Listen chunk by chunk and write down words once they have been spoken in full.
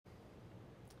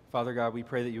Father God, we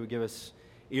pray that you would give us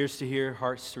ears to hear,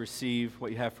 hearts to receive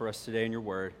what you have for us today in your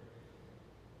word.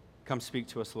 Come speak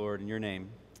to us, Lord, in your name.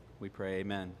 We pray,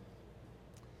 amen.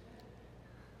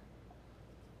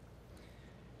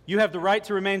 You have the right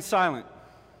to remain silent.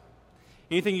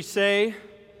 Anything you say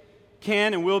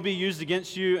can and will be used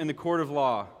against you in the court of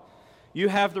law. You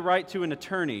have the right to an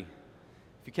attorney.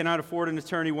 If you cannot afford an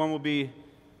attorney, one will be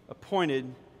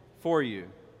appointed for you.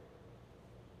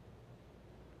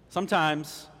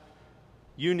 Sometimes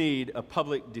you need a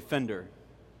public defender.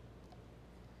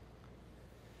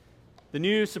 The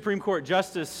new Supreme Court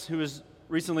justice who was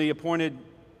recently appointed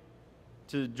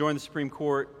to join the Supreme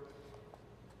Court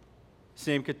is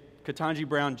named Ketanji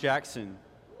Brown Jackson.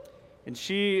 And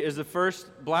she is the first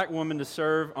black woman to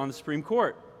serve on the Supreme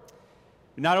Court.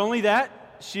 Not only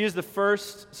that, she is the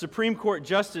first Supreme Court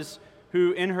justice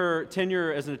who, in her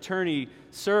tenure as an attorney,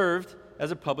 served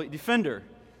as a public defender.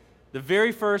 The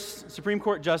very first Supreme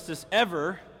Court justice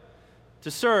ever to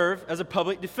serve as a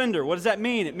public defender. What does that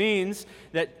mean? It means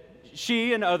that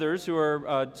she and others who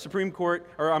are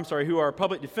who are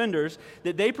public defenders,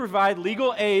 that they provide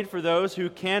legal aid for those who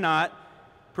cannot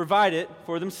provide it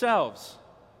for themselves.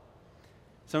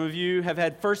 Some of you have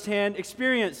had firsthand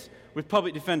experience with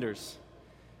public defenders.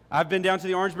 I've been down to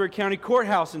the Orangeburg County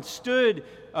Courthouse and stood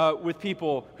with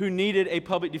people who needed a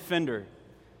public defender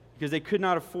because they could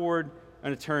not afford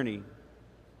an attorney.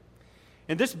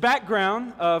 And this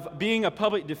background of being a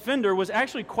public defender was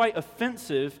actually quite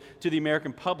offensive to the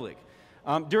American public.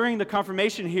 During the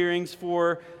confirmation hearings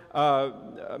for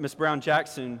Ms. Brown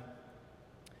Jackson,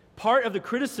 part of the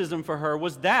criticism for her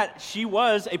was that she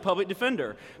was a public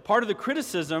defender. Part of the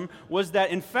criticism was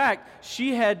that, in fact,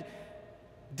 she had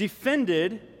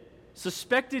defended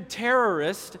suspected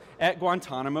terrorists at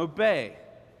Guantanamo Bay.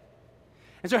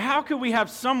 And so how could we have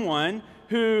someone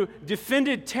who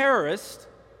defended terrorists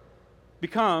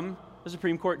become a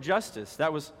Supreme Court justice?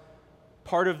 That was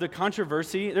part of the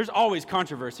controversy. There's always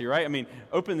controversy, right? I mean,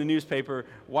 open the newspaper,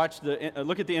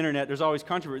 look at the internet, there's always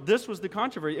controversy. This was the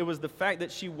controversy. It was the fact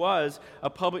that she was a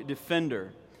public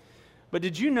defender. But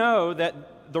did you know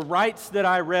that the rights that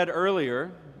I read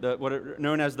earlier, what are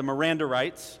known as the Miranda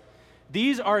rights,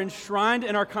 these are enshrined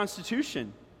in our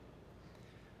Constitution,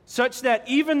 such that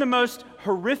even the most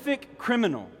horrific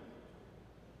criminal,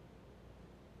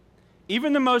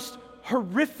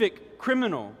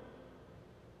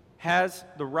 has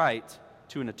the right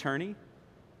to an attorney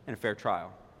and a fair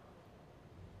trial.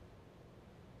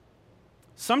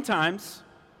 Sometimes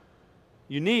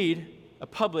you need a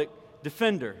public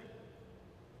defender.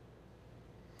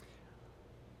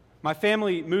 My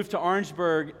family moved to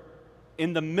Orangeburg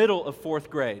in the middle of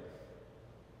fourth grade.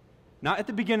 Not at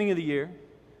the beginning of the year,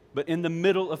 but in the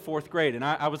middle of fourth grade. And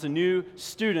I was a new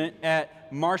student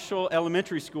at Marshall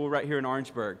Elementary School right here in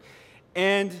Orangeburg.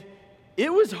 And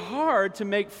it was hard to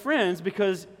make friends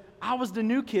because I was the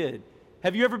new kid.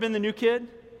 Have you ever been the new kid?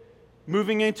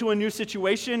 Moving into a new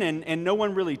situation and no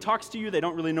one really talks to you. They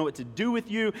don't really know what to do with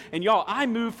you. And y'all, I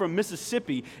moved from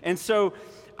Mississippi. And so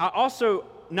I also,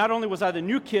 not only was I the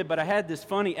new kid, but I had this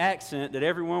funny accent that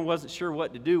everyone wasn't sure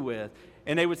what to do with.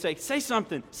 And they would say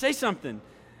something.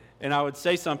 And I would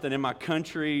say something in my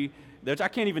country, I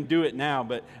can't even do it now,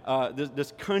 but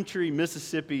this country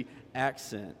Mississippi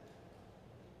accent.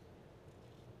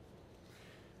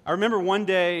 I remember one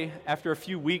day after a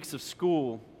few weeks of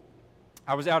school,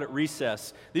 I was out at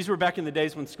recess. These were back in the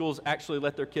days when schools actually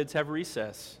let their kids have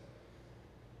recess.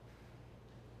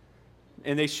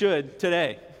 And they should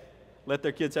today let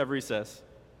their kids have recess.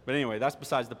 But anyway, that's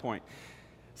besides the point.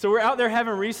 So we're out there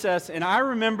having recess, and I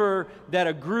remember that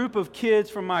a group of kids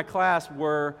from my class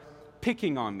were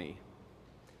picking on me.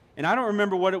 And I don't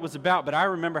remember what it was about, but I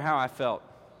remember how I felt.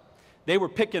 They were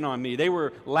picking on me. They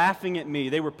were laughing at me.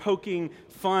 They were poking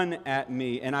fun at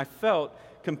me, and I felt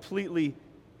completely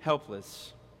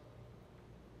helpless.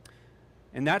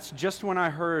 And that's just when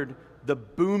I heard the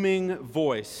booming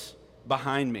voice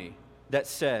behind me that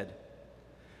said,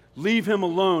 "Leave him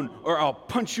alone or I'll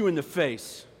punch you in the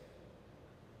face."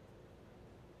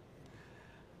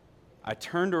 I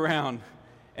turned around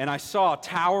and I saw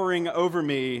towering over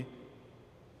me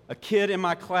a kid in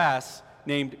my class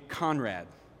named Conrad.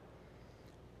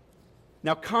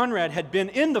 Now, Conrad had been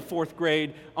in the fourth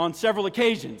grade on several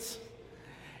occasions.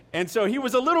 And so he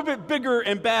was a little bit bigger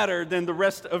and badder than the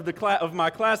rest of of my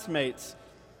classmates.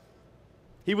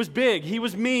 He was big, he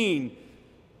was mean,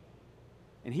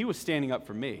 and he was standing up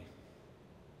for me.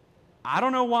 I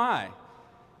don't know why.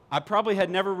 I probably had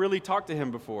never really talked to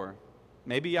him before.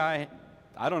 Maybe I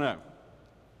don't know.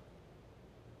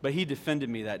 But he defended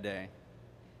me that day,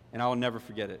 and I will never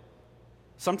forget it.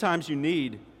 Sometimes you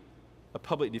need a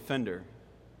public defender.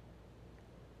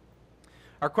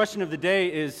 Our question of the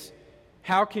day is,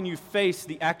 how can you face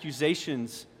the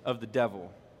accusations of the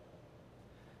devil?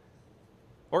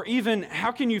 Or even,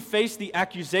 how can you face the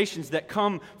accusations that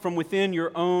come from within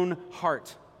your own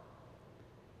heart?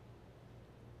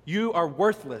 You are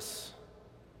worthless.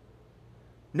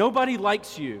 Nobody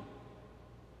likes you.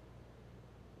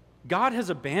 God has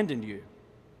abandoned you.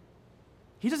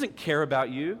 He doesn't care about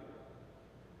you.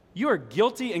 You are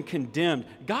guilty and condemned.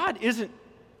 God isn't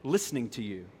listening to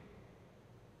you.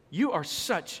 You are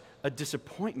such a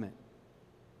disappointment.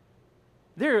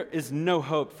 There is no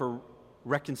hope for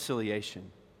reconciliation.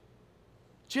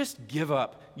 Just give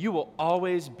up. You will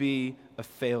always be a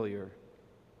failure.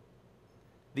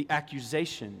 The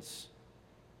accusations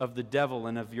of the devil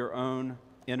and of your own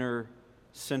inner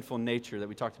sinful nature that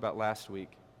we talked about last week.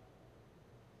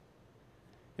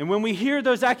 And when we hear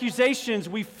those accusations,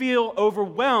 we feel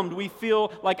overwhelmed. We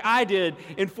feel like I did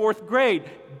in 4th grade,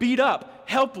 beat up,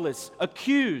 helpless,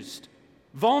 accused,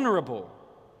 vulnerable.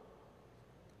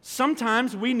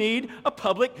 Sometimes we need a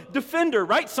public defender,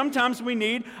 right? Sometimes we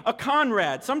need a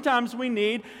Conrad. Sometimes we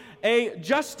need a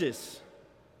Justice.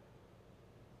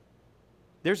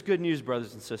 There's good news,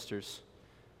 brothers and sisters.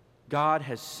 God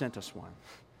has sent us one.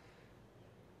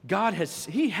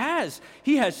 He has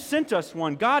sent us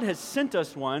one. God has sent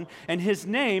us one, and His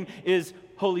name is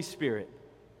Holy Spirit.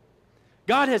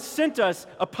 God has sent us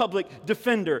a public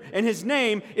defender, and His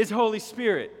name is Holy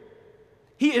Spirit.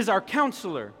 He is our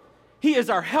counselor. He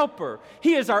is our helper.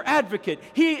 He is our advocate.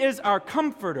 He is our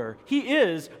comforter. He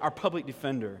is our public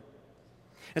defender.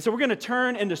 And so we're going to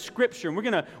turn into Scripture, and we're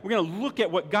going to look at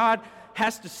what God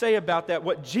has to say about that,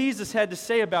 what Jesus had to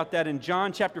say about that in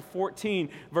John chapter 14,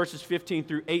 verses 15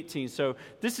 through 18. So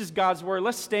this is God's Word.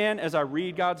 Let's stand as I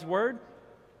read God's Word.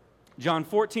 John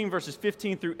 14, verses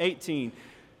 15 through 18.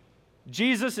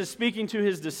 Jesus is speaking to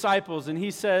His disciples, and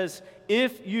He says,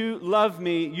 "If you love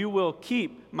me, you will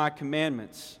keep my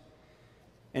commandments.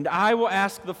 And I will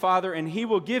ask the Father, and He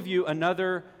will give you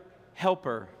another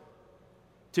helper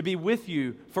to be with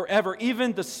you forever,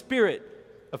 even the Spirit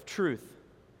of truth,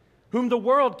 whom the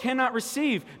world cannot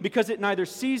receive, because it neither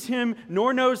sees Him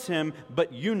nor knows Him,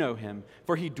 but you know Him,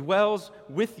 for He dwells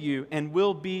with you and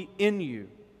will be in you.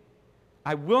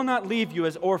 I will not leave you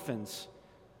as orphans.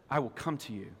 I will come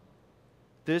to you."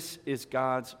 This is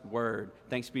God's Word.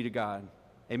 Thanks be to God.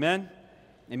 Amen?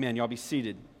 Amen. Y'all be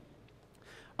seated.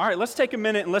 All right, let's take a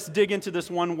minute and let's dig into this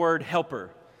one word,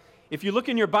 helper. If you look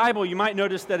in your Bible, you might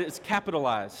notice that it's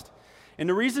capitalized. And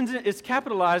the reason it's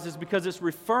capitalized is because it's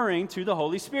referring to the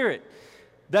Holy Spirit,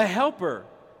 the helper.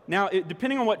 Now,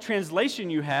 depending on what translation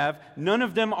you have, none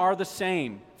of them are the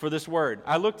same for this word.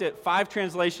 I looked at 5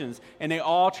 translations, and they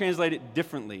all translate it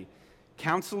differently.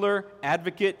 Counselor,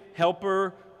 advocate,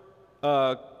 helper,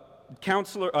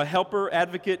 helper,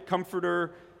 advocate,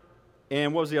 comforter,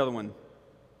 and what was the other one?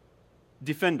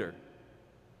 Defender.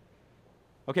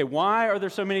 Okay, why are there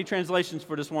so many translations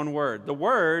for this one word? The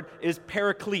word is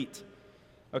paraclete.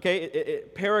 Okay,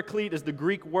 paraclete is the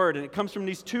Greek word, and it comes from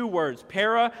these 2 words,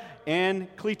 para and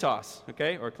kletos,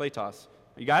 okay, or kletos.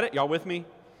 You got it? Y'all with me?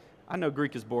 I know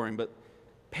Greek is boring, but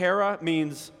para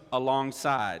means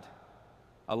alongside,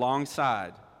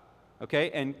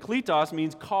 okay, and kletos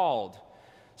means called.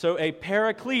 So a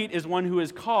paraclete is one who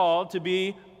is called to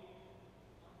be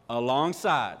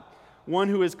alongside. One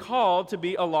who is called to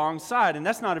be alongside, and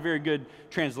that's not a very good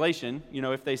translation. You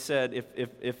know, if they said,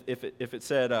 if it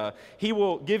said, He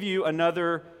will give you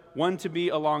another one to be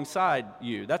alongside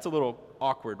you. That's a little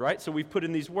awkward, right? So we've put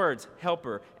in these words: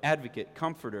 helper, advocate,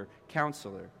 comforter,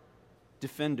 counselor,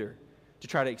 defender, to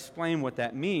try to explain what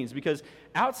that means. Because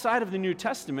outside of the New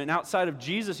Testament, outside of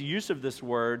Jesus' use of this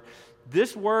word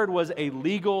was a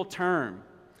legal term,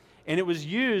 and it was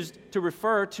used to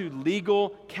refer to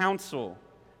legal counsel.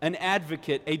 An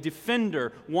advocate, a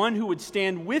defender, one who would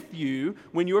stand with you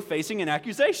when you are facing an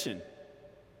accusation.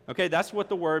 Okay, that's what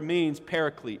the word means,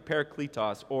 paraclete,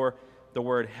 parakletos, or the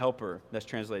word helper. That's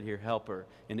translated here, helper,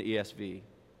 in the ESV.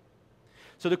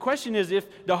 So the question is,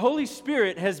 if the Holy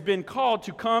Spirit has been called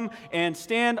to come and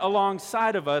stand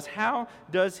alongside of us, how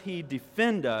does He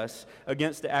defend us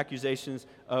against the accusations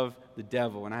of the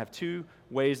devil? And I have 2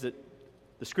 ways that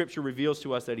the Scripture reveals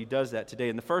to us that He does that today.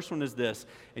 And the first one is this,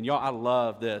 and y'all, I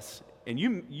love this. And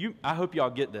I hope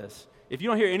y'all get this. If you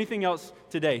don't hear anything else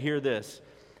today, hear this.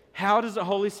 How does the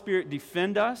Holy Spirit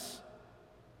defend us?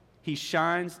 He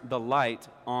shines the light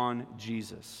on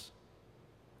Jesus.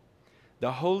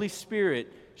 The Holy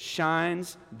Spirit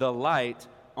shines the light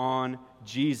on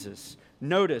Jesus.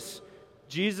 Notice,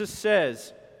 Jesus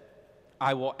says,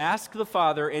 "I will ask the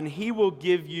Father, and He will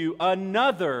give you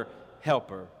another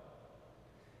helper,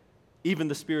 even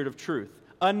the Spirit of truth."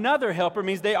 another helper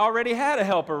means they already had a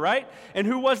helper, right? And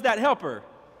who was that helper?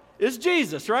 It's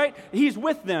Jesus, right? He's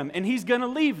with them, and he's going to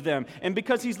leave them. And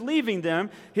because he's leaving them,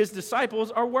 his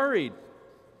disciples are worried.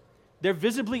 They're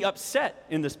visibly upset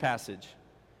in this passage.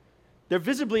 They're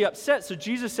visibly upset, so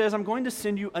Jesus says, I'm going to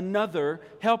send you another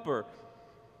helper.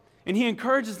 And he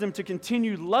encourages them to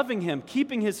continue loving him,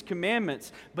 keeping his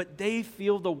commandments, but they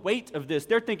feel the weight of this.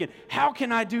 They're thinking, how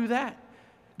can I do that?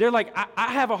 They're like,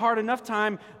 I have a hard enough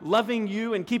time loving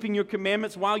you and keeping your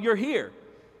commandments while you're here.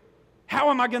 How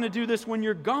am I going to do this when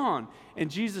you're gone? And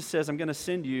Jesus says, I'm going to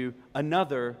send you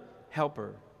another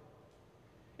helper.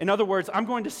 In other words, I'm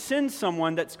going to send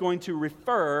someone that's going to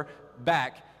refer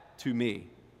back to me.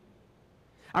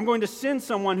 I'm going to send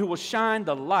someone who will shine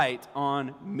the light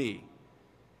on me.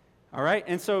 All right?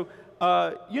 And so,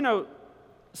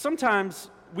 sometimes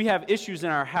we have issues in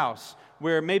our house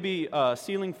where maybe a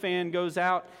ceiling fan goes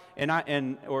out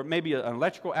or maybe an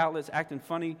electrical outlet's acting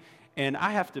funny, and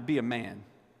I have to be a man.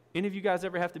 Any of you guys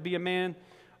ever have to be a man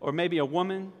or maybe a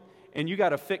woman, and you got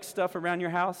to fix stuff around your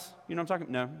house? You know what I'm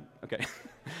talking about? No? Okay.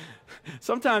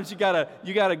 Sometimes you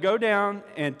gotta go down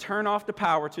and turn off the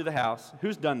power to the house.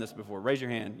 Who's done this before? Raise your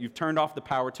hand. You've turned off the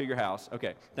power to your house.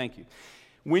 Okay, thank you.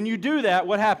 When you do that,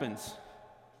 what happens?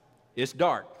 It's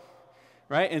dark,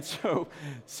 right? And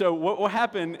so what will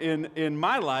happen in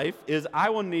my life is I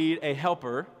will need a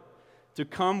helper to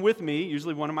come with me,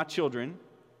 usually one of my children,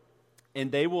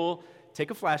 and they will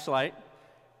take a flashlight,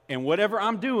 and whatever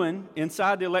I'm doing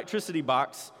inside the electricity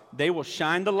box, they will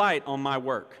shine the light on my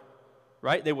work,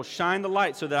 right? They will shine the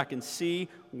light so that I can see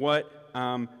what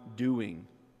I'm doing.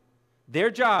 Their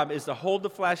job is to hold the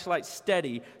flashlight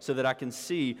steady so that I can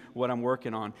see what I'm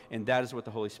working on, and that is what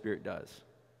the Holy Spirit does.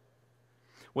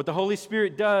 What the Holy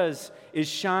Spirit does is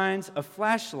shines a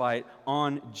flashlight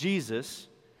on Jesus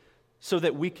so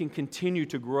that we can continue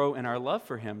to grow in our love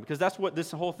for him, because that's what this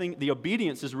whole thing, the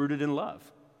obedience is rooted in love.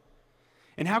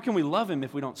 And how can we love him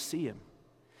if we don't see him?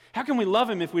 How can we love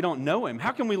him if we don't know him?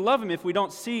 How can we love him if we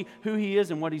don't see who he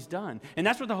is and what he's done? And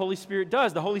that's what the Holy Spirit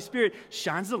does. The Holy Spirit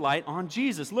shines the light on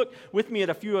Jesus. Look with me at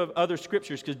a few of other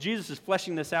scriptures, because Jesus is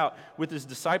fleshing this out with his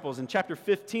disciples. In chapter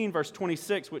 15, verse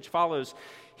 26, which follows,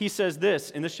 he says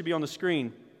this, and this should be on the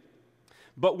screen.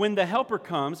 But when the Helper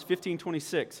comes,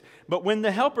 15:26, but when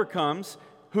the Helper comes,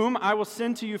 whom I will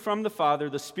send to you from the Father,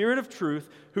 the Spirit of truth,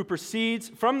 who proceeds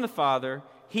from the Father,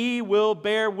 he will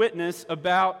bear witness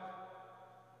about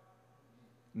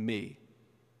me.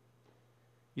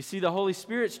 You see, the Holy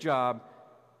Spirit's job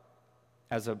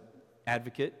as an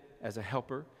advocate, as a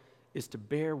helper, is to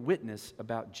bear witness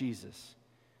about Jesus.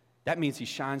 That means he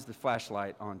shines the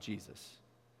flashlight on Jesus.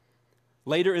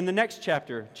 Later in the next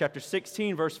chapter, chapter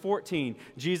 16, verse 14,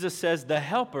 Jesus says, the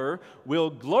Helper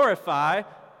will glorify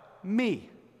me.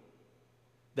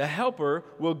 The Helper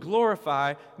will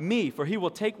glorify me, for he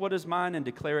will take what is mine and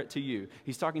declare it to you.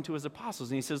 He's talking to his apostles,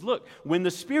 and he says, look, when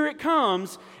the Spirit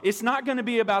comes, it's not going to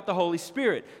be about the Holy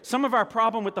Spirit. Some of our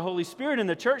problem with the Holy Spirit in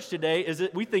the church today is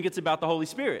that we think it's about the Holy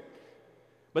Spirit.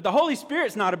 But the Holy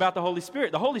Spirit's not about the Holy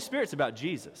Spirit. The Holy Spirit's about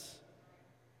Jesus.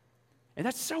 And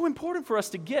that's so important for us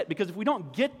to get, because if we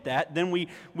don't get that, then we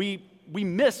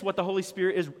miss what the Holy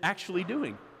Spirit is actually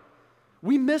doing.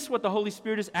 We miss what the Holy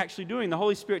Spirit is actually doing. The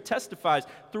Holy Spirit testifies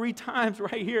 3 times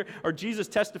right here, or Jesus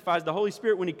testifies, the Holy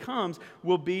Spirit, when he comes,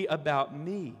 will be about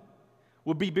me,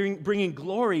 will be bringing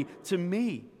glory to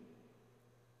me.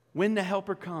 When the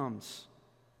Helper comes,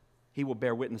 he will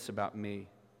bear witness about me.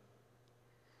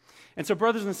 And so,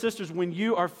 brothers and sisters, when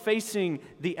you are facing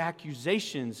the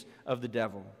accusations of the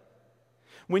devil,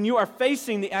 when you are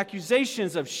facing the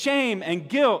accusations of shame and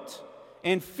guilt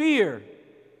and fear,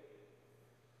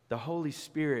 the Holy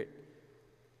Spirit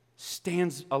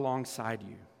stands alongside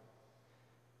you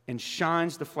and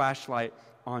shines the flashlight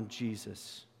on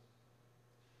Jesus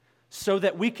so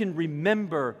that we can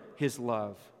remember his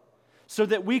love, so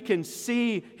that we can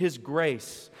see his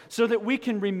grace, so that we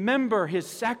can remember his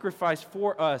sacrifice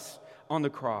for us on the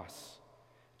cross.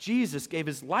 Jesus gave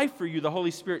his life for you. The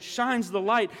Holy Spirit shines the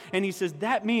light, and he says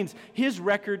that means his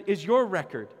record is your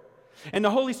record. And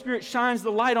the Holy Spirit shines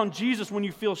the light on Jesus when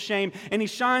you feel shame, and he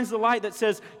shines the light that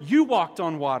says, you walked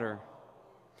on water.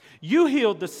 You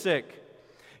healed the sick.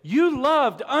 You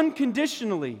loved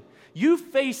unconditionally. You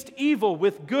faced evil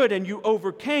with good, and you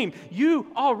overcame.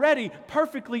 You already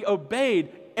perfectly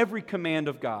obeyed every command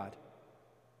of God.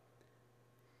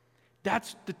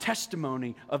 That's the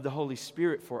testimony of the Holy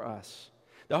Spirit for us.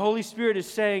 The Holy Spirit is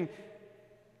saying,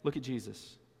 look at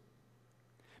Jesus.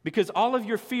 Because all of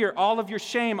your fear, all of your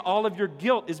shame, all of your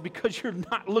guilt is because you're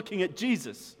not looking at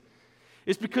Jesus.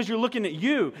 It's because you're looking at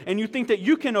you, and you think that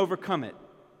you can overcome it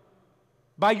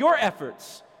by your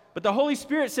efforts, But the Holy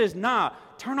Spirit says, nah,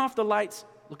 turn off the lights.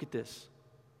 Look at this.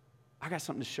 I got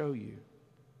something to show you.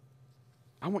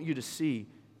 I want you to see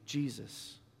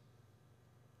Jesus.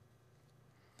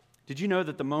 Did you know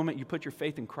that the moment you put your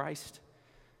faith in Christ,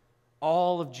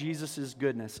 all of Jesus'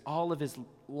 goodness, all of his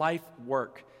life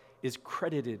work is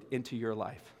credited into your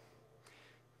life?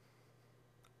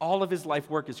 All of his life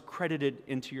work is credited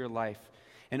into your life.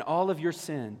 And all of your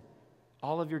sin,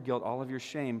 all of your guilt, all of your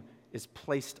shame is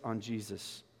placed on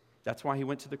Jesus. That's why he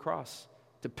went to the cross,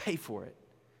 to pay for it,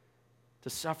 to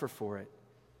suffer for it,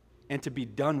 and to be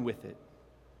done with it,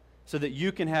 so that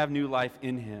you can have new life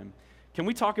in him. Can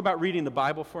we talk about reading the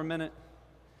Bible for a minute?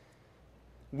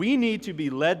 We need to be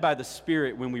led by the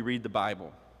Spirit when we read the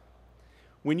Bible.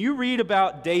 When you read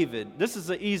about David, this is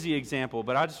an easy example,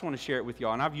 but I just want to share it with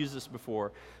y'all, and I've used this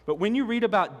before. But when you read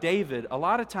about David, a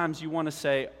lot of times you want to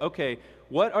say, okay,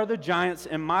 what are the giants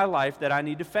in my life that I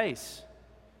need to face?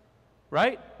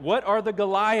 Right? What are the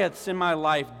Goliaths in my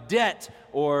life? Debt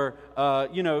or,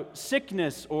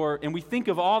 sickness, and we think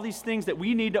of all these things that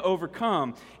we need to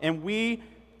overcome. And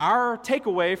our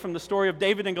takeaway from the story of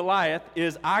David and Goliath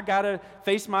is, I got to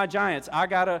face my giants. I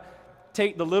got to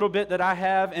take the little bit that I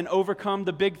have and overcome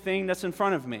the big thing that's in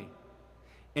front of me.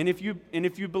 And if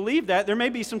you believe that, there may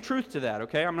be some truth to that,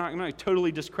 okay? I'm not going to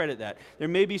totally discredit that. There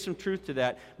may be some truth to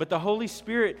that. But the Holy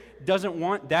Spirit doesn't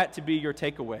want that to be your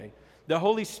takeaway. The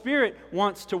Holy Spirit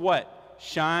wants to what?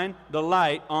 Shine the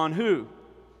light on who?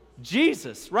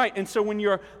 Jesus, right? And so when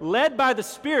you're led by the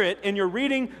Spirit and you're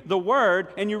reading the Word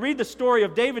and you read the story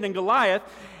of David and Goliath,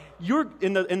 you're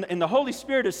in the Holy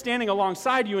Spirit is standing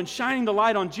alongside you and shining the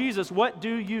light on Jesus. What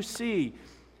do you see?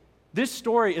 This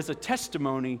story is a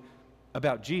testimony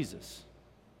about Jesus.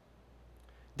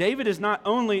 David is not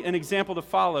only an example to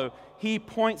follow, he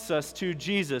points us to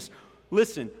Jesus.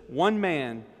 Listen, one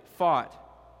man fought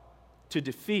to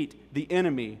defeat the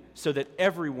enemy so that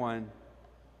everyone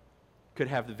could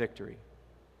have the victory.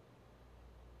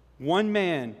 One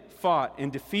man fought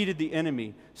and defeated the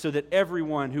enemy so that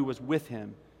everyone who was with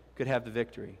him could have the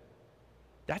victory.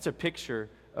 That's a picture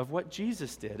of what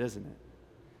Jesus did, isn't it?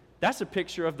 That's a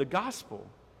picture of the gospel.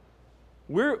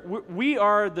 We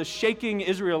are the shaking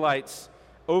Israelites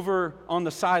over on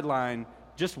the sideline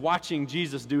just watching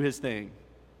Jesus do his thing.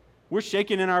 We're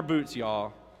shaking in our boots,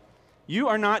 y'all. You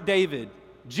are not David.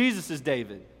 Jesus is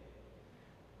David.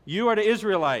 You are the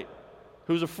Israelite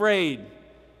who's afraid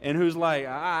and who's like,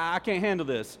 I can't handle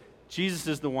this. Jesus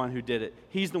is the one who did it.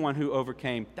 He's the one who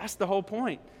overcame. That's the whole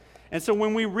point. And so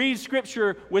when we read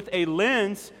Scripture with a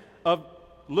lens of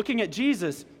looking at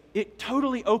Jesus, it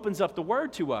totally opens up the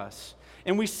Word to us.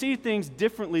 And we see things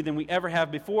differently than we ever have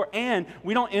before, and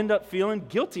we don't end up feeling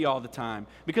guilty all the time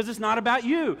because it's not about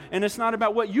you, and it's not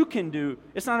about what you can do.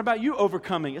 It's not about you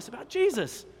overcoming. It's about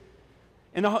Jesus.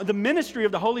 And the ministry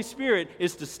of the Holy Spirit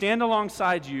is to stand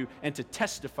alongside you and to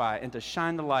testify and to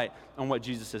shine the light on what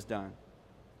Jesus has done.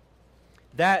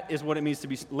 That is what it means to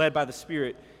be led by the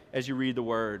Spirit as you read the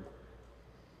Word.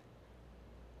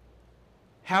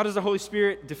 How does the Holy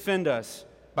Spirit defend us?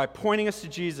 By pointing us to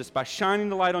Jesus, by shining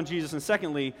the light on Jesus, and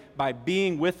secondly, by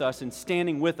being with us and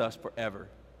standing with us forever.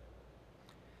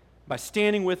 By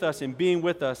standing with us and being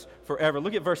with us forever.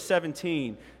 Look at verse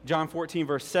 17. John 14,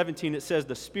 verse 17, it says,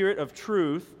 "The Spirit of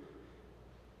truth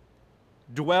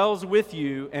dwells with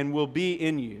you and will be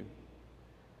in you."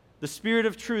 The Spirit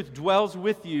of truth dwells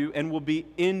with you and will be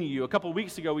in you. A couple of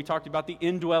weeks ago, we talked about the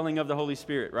indwelling of the Holy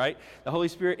Spirit, right? The Holy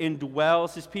Spirit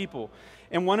indwells His people.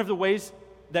 And one of the ways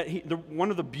that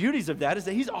one of the beauties of that is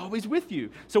that He's always with you.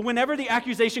 So whenever the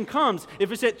accusation comes,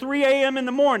 if it's at 3 a.m. in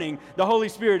the morning, the Holy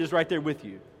Spirit is right there with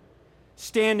you,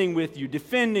 standing with you,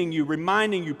 defending you,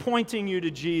 reminding you, pointing you to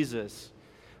Jesus,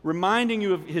 reminding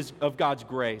you of God's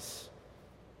grace.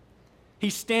 He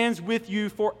stands with you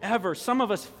forever. Some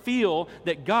of us feel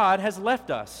that God has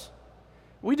left us.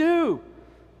 We do.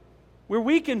 We're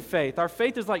weak in faith. Our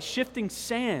faith is like shifting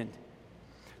sand.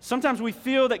 Sometimes we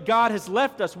feel that God has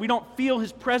left us. We don't feel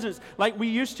His presence like we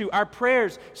used to. Our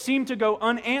prayers seem to go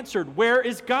unanswered. Where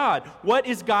is God? What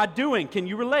is God doing? Can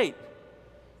you relate?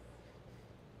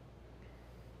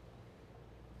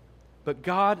 But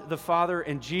God the Father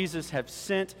and Jesus have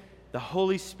sent the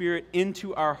Holy Spirit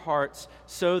into our hearts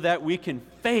so that we can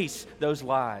face those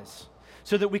lies,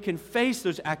 so that we can face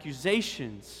those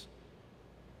accusations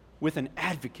with an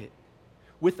advocate,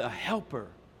 with a helper,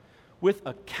 with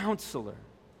a counselor,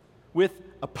 with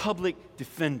a public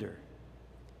defender.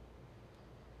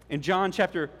 In John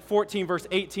chapter 14, verse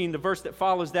 18, the verse that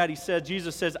follows that,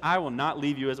 Jesus says, "I will not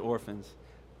leave you as orphans.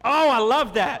 Oh, I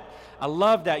love that. I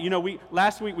love that. You know,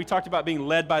 last week we talked about being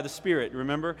led by the Spirit,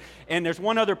 remember? And there's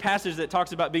one other passage that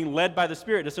talks about being led by the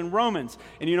Spirit. It's in Romans.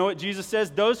 And you know what Jesus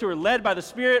says? Those who are led by the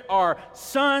Spirit are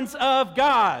sons of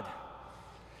God.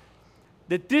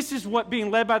 That this is what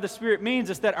being led by the Spirit means,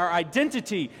 is that our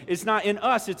identity is not in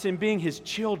us, it's in being His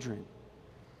children.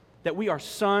 That we are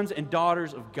sons and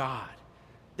daughters of God.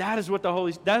 That is what the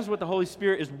Holy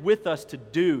Spirit is with us to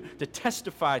do, to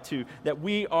testify to, that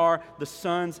we are the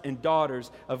sons and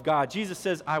daughters of God. Jesus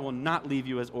says, I will not leave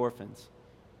you as orphans.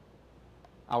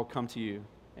 I will come to you.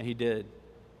 And He did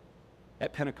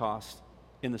at Pentecost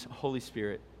in the Holy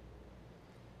Spirit.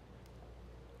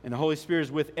 And the Holy Spirit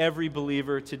is with every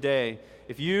believer today.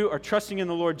 If you are trusting in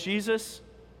the Lord Jesus,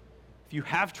 if you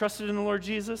have trusted in the Lord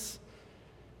Jesus,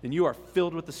 then you are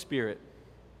filled with the Spirit.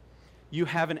 You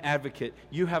have an advocate,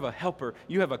 you have a helper,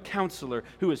 you have a counselor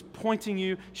who is pointing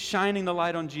you, shining the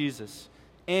light on Jesus,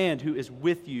 and who is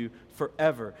with you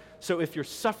forever. So if you're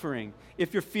suffering,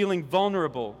 if you're feeling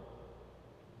vulnerable,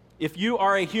 if you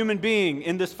are a human being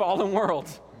in this fallen world,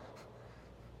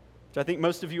 which I think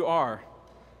most of you are,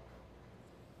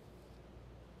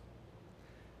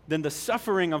 then the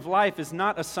suffering of life is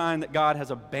not a sign that God has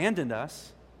abandoned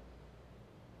us.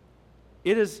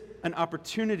 It is an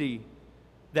opportunity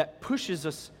that pushes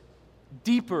us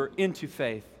deeper into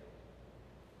faith.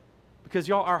 Because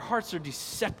y'all, our hearts are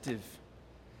deceptive.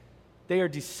 They are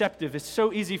deceptive. It's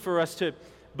so easy for us to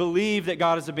believe that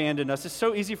God has abandoned us. It's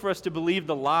so easy for us to believe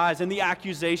the lies and the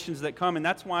accusations that come, and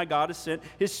that's why God has sent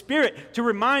His Spirit to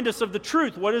remind us of the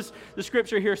truth. What does the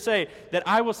Scripture here say? That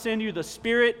I will send you the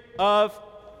Spirit of,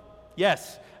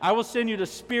 yes, I will send you the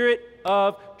Spirit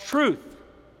of truth,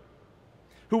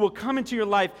 who will come into your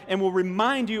life and will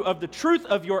remind you of the truth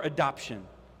of your adoption.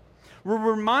 Will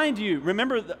remind you,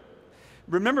 remember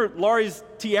Laurie's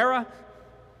tiara?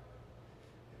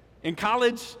 In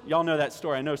college, y'all know that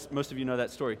story. I know most of you know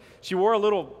that story. She wore a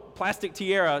little plastic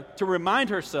tiara to remind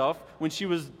herself when she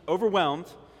was overwhelmed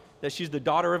that she's the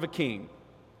daughter of a king.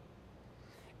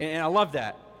 And I love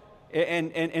that.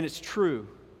 And it's true.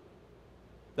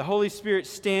 The Holy Spirit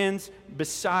stands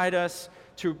beside us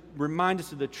to remind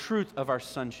us of the truth of our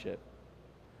sonship.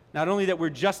 Not only that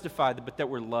we're justified, but that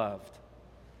we're loved.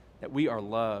 That we are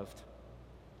loved.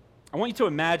 I want you to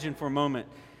imagine for a moment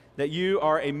that you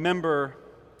are a member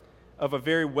of a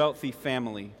very wealthy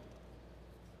family.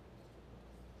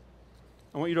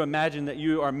 I want you to imagine that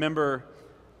you are a member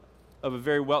of a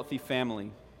very wealthy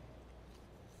family.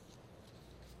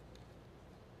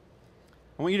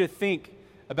 I want you to think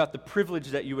about the privilege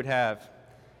that you would have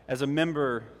as a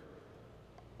member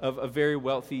of a very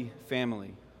wealthy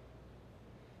family.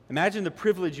 Imagine the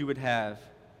privilege you would have.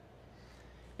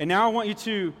 And now I want you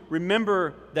to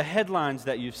remember the headlines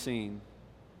that you've seen,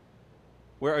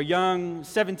 where a young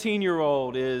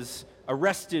 17-year-old is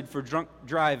arrested for drunk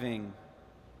driving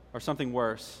or something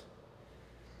worse.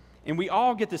 And we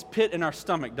all get this pit in our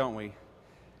stomach, don't we?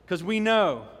 Because we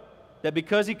know that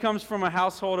because he comes from a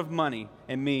household of money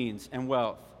and means and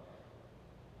wealth,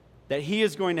 that he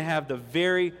is going to have the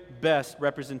very best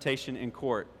representation in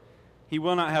court. He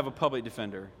will not have a public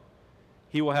defender.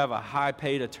 He will have a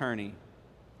high-paid attorney.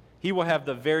 He will have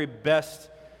the very best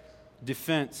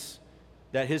defense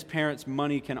that his parents'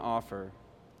 money can offer.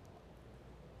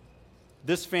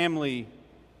 This family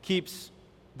keeps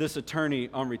this attorney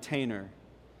on retainer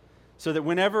so that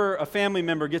whenever a family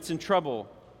member gets in trouble,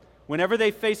 whenever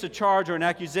they face a charge or an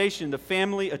accusation, the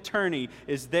family attorney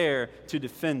is there to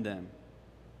defend them.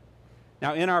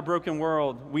 Now, in our broken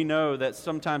world, we know that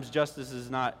sometimes justice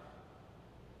is not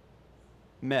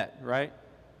met, right?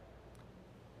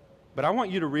 But I want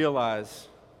you to realize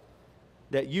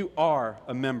that you are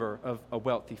a member of a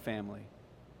wealthy family.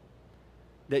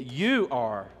 That you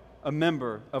are a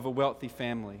member of a wealthy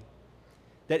family.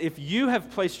 That if you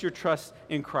have placed your trust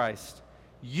in Christ,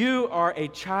 you are a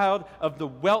child of the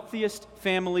wealthiest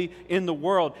family in the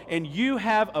world, and you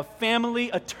have a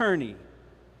family attorney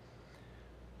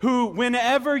who,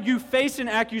 whenever you face an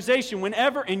accusation,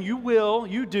 whenever, and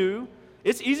you do,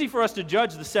 it's easy for us to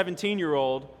judge the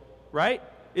 17-year-old, right?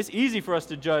 It's easy for us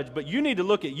to judge, but you need to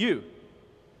look at you.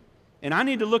 And I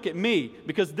need to look at me,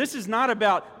 because this is not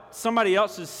about somebody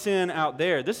else's sin out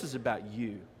there. This is about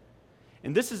you.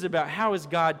 And this is about how is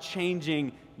God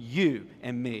changing you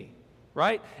and me,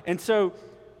 right? And so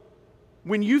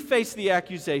when you face the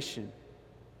accusation,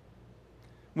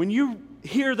 when you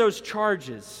hear those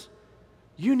charges,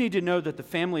 you need to know that the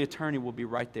family attorney will be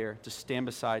right there to stand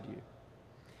beside you.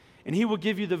 And he will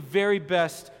give you the very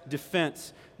best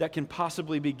defense that can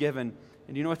possibly be given.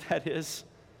 And you know what that is?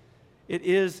 It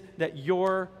is that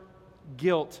your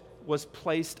guilt was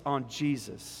placed on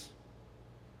Jesus.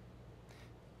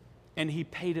 and he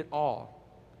paid it all.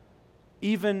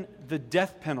 Even the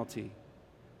death penalty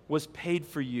was paid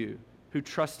for you who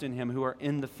trust in him, who are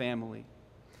in the family.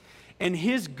 And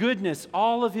his goodness,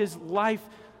 all of his life,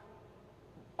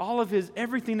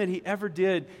 everything that he ever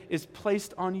did is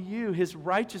placed on you. His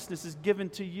righteousness is given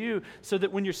to you so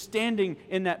that when you're standing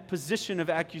in that position of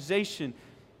accusation,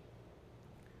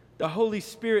 the Holy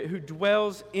Spirit who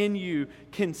dwells in you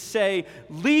can say,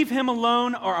 leave him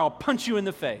alone or I'll punch you in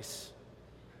the face.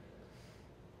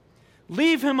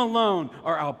 Leave him alone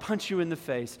or I'll punch you in the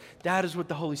face. That is what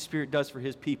the Holy Spirit does for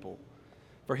his people,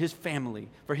 for his family,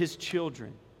 for his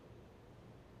children.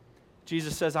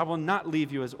 Jesus says, I will not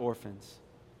leave you as orphans.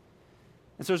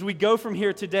 And so as we go from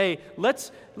here today,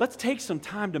 let's take some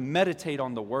time to meditate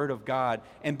on the Word of God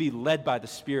and be led by the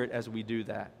Spirit as we do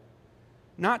that.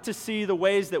 Not to see the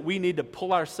ways that we need to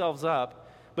pull ourselves up,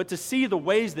 but to see the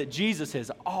ways that Jesus has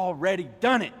already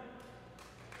done it.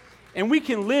 And we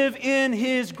can live in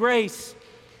his grace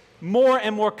more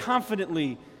and more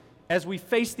confidently as we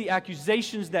face the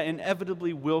accusations that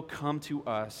inevitably will come to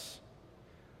us.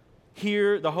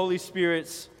 Hear the Holy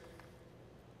Spirit's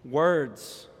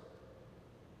words.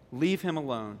 Leave him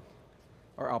alone,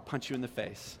 or I'll punch you in the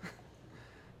face.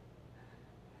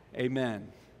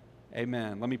 Amen.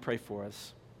 Amen. Let me pray for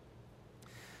us.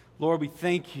 Lord, we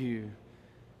thank you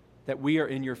that we are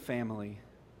in your family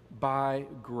by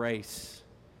grace,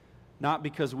 not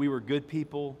because we were good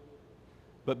people,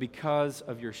 but because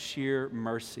of your sheer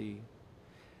mercy.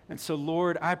 And so,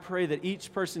 Lord, I pray that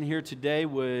each person here today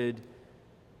would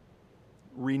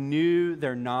renew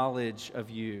their knowledge of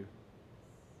you,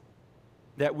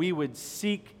 that we would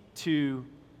seek to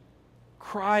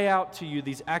cry out to you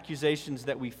these accusations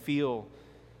that we feel.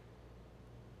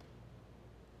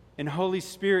 And Holy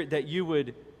Spirit, that you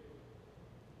would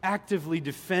actively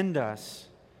defend us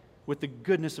with the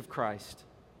goodness of Christ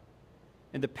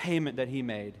and the payment that he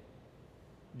made.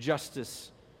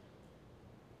 Justice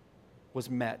was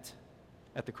met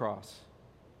at the cross.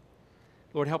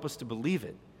 Lord, help us to believe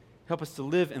it. Help us to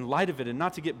live in light of it and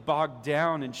not to get bogged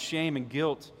down in shame and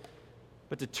guilt,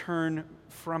 but to turn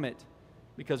from it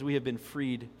because we have been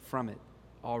freed from it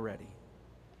already.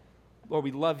 Lord,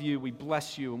 we love you, we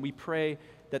bless you, and we pray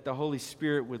that the Holy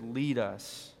Spirit would lead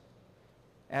us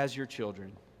as your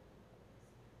children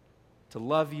to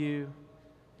love you,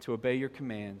 to obey your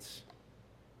commands.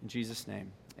 In Jesus'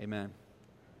 name, amen.